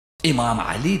Imam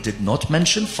Ali did not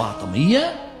mention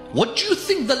Fatimiyya. What do you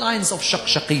think the lines of Shaq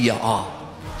Shaqiya are?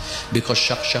 Because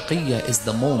Shaq Shaqiya is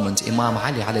the moment Imam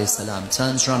Ali alayhi salam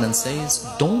turns around and says,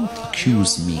 don't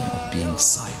accuse me of being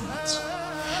silent.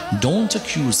 Don't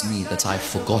accuse me that I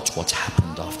forgot what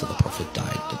happened after the Prophet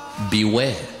died.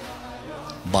 Beware,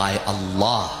 by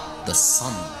Allah, the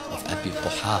son of Abi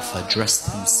Quhafa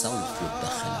dressed himself with the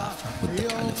Khilafah, with the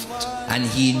Caliphate. And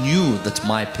he knew that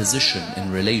my position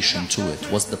in relation to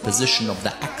it was the position of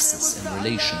the axis in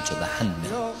relation to the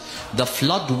handmill. The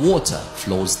flood water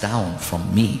flows down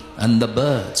from me, and the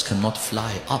birds cannot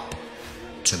fly up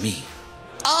to me.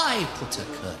 I put a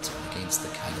curtain against the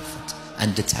Caliphate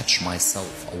and detach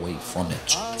myself away from it.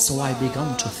 So I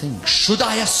began to think, should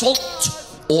I assault?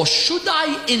 Or should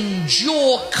I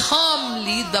endure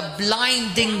calmly the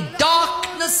blinding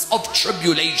darkness of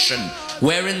tribulation,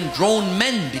 wherein grown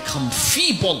men become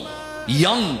feeble,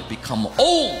 young become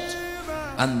old,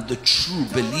 and the true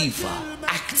believer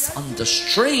acts under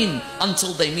strain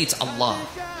until they meet Allah?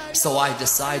 So I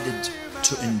decided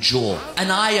to endure,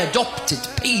 and I adopted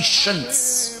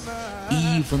patience,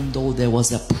 even though there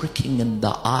was a pricking in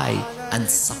the eye and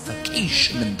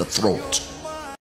suffocation in the throat.